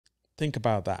Think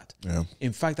about that. Yeah.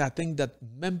 In fact, I think that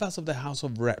members of the House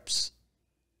of Reps,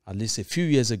 at least a few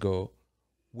years ago,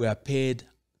 were paid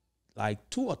like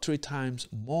 2 or 3 times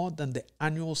more than the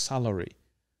annual salary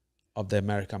of the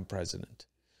American president.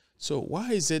 So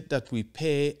why is it that we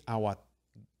pay our,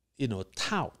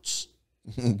 touts,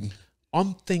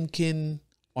 unthinking,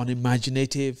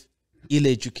 unimaginative,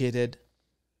 ill-educated,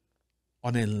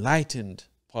 unenlightened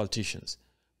politicians?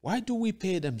 Why do we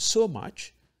pay them so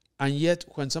much? And yet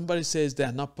when somebody says they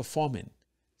are not performing,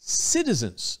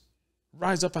 citizens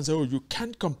rise up and say, oh, you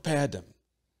can't compare them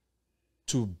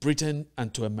to Britain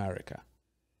and to America.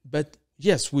 But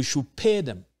yes, we should pay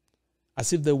them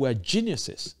as if they were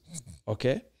geniuses.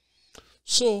 Okay?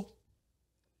 So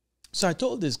I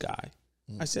told this guy,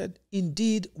 I said,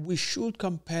 indeed, we should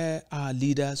compare our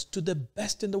leaders to the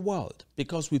best in the world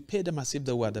because we pay them as if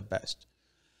they were the best.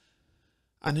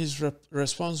 And his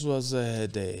response was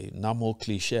the normal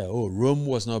cliche, oh, Rome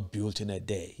was not built in a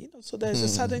day. So there's a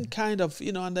certain kind of,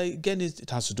 and again, it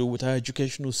has to do with our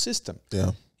educational system.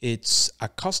 Yeah. It's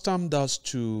accustomed us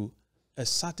to a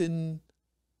certain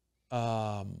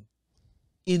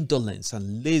indolence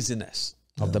and laziness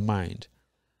of the mind.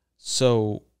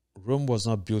 So Rome was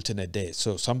not built in a day.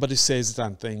 So somebody says it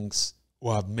and thinks, oh,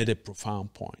 I've made a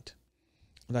profound point.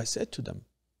 And I said to them,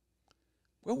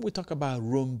 when we talk about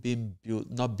Rome being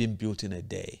built, not being built in a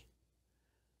day,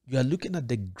 you are looking at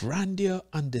the grandeur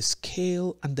and the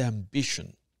scale and the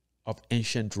ambition of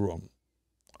ancient Rome.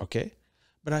 Okay?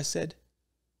 But I said,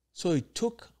 so it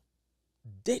took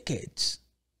decades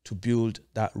to build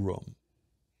that Rome.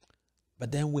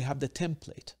 But then we have the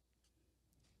template.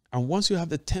 And once you have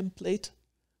the template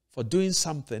for doing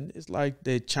something, it's like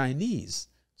the Chinese.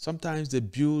 Sometimes they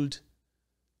build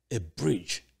a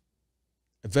bridge,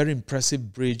 a very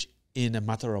impressive bridge, in a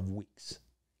matter of weeks.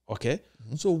 Okay?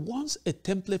 So once a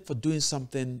template for doing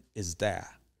something is there,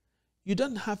 you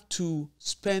don't have to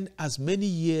spend as many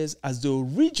years as the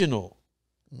original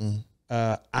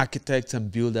architects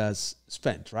and builders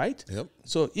spent, right? Yep.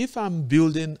 So if I'm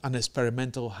building an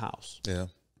experimental house, Yeah.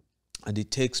 and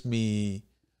it takes me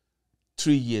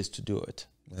 3 years to do it,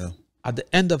 Yeah. at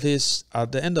the end of it,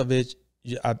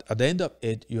 you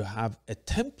have a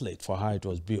template for how it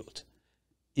was built.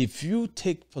 If you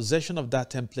take possession of that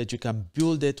template, you can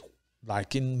build it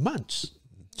like in months.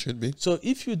 Should be. So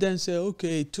if you then say,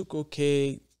 okay, it took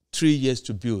 3 years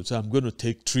to build, so I'm going to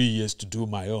take 3 years to do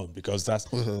my own, because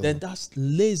then that's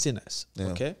laziness.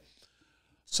 Yeah. Okay.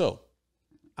 So,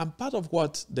 and part of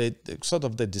what the sort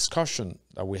of the discussion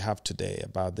that we have today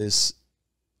about this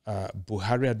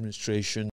Buhari administration